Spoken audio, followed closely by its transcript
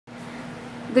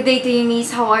Good day to you,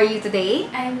 Miss. How are you today?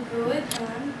 I'm good,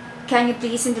 ma'am. Can you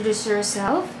please introduce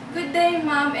yourself? Good day,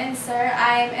 ma'am and sir.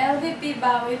 I am LVP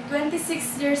Bauit,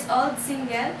 26 years old,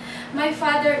 single. My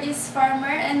father is farmer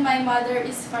and my mother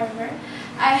is farmer.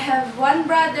 I have one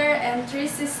brother and three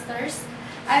sisters.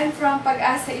 I'm from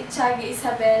Psi.Alicia,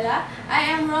 Isabela.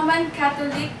 I am Roman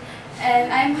Catholic and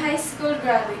I'm high school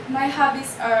graduate. My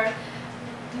hobbies are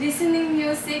listening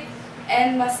music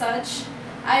and massage.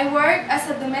 I work as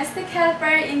a domestic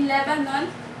helper in Lebanon,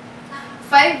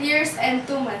 5 years and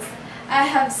 2 months. I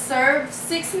have served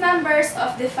 6 members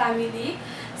of the family,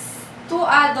 2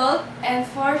 adults and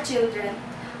 4 children.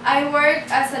 I work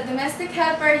as a domestic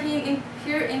helper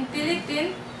here in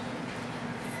Philippines,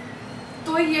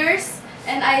 2 years,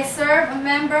 and I serve a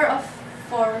member of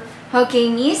 4.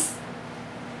 Okay, Miss.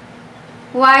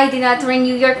 Why did not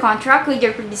renew your contract with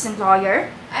your previous employer?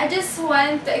 I just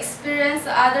want to experience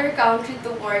other country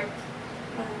to work.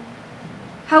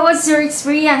 How was your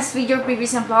experience with your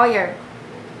previous employer?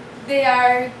 They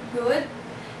are good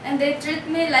and they treat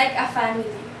me like a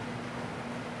family.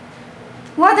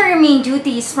 What are your main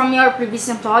duties from your previous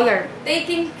employer?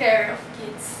 Taking care of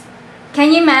kids.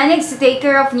 Can you manage to take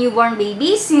care of newborn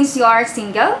babies since you are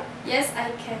single? Yes,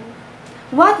 I can.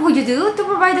 What would you do to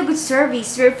provide a good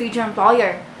service to your future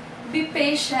employer? Be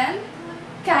patient,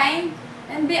 kind,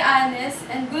 and be honest,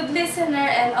 and good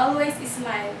listener, and always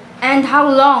smile. And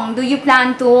how long do you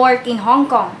plan to work in Hong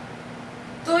Kong?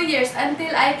 2 years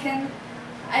until I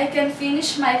can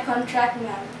finish my contract,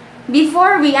 ma'am.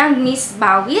 Before we end, Miss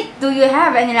Bauit, do you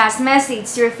have any last message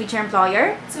to your future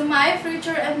employer? To my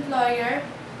future employer,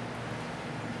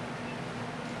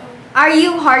 Are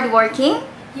you hardworking?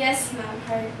 yes, ma'am,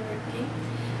 hardworking.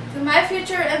 To my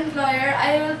future employer,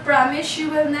 I will promise you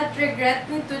will not regret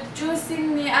me to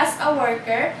choosing me as a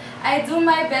worker. I do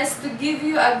my best to give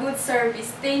you a good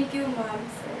service. Thank you, ma'am,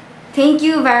 sir. Thank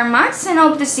you very much and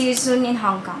hope to see you soon in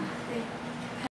Hong Kong.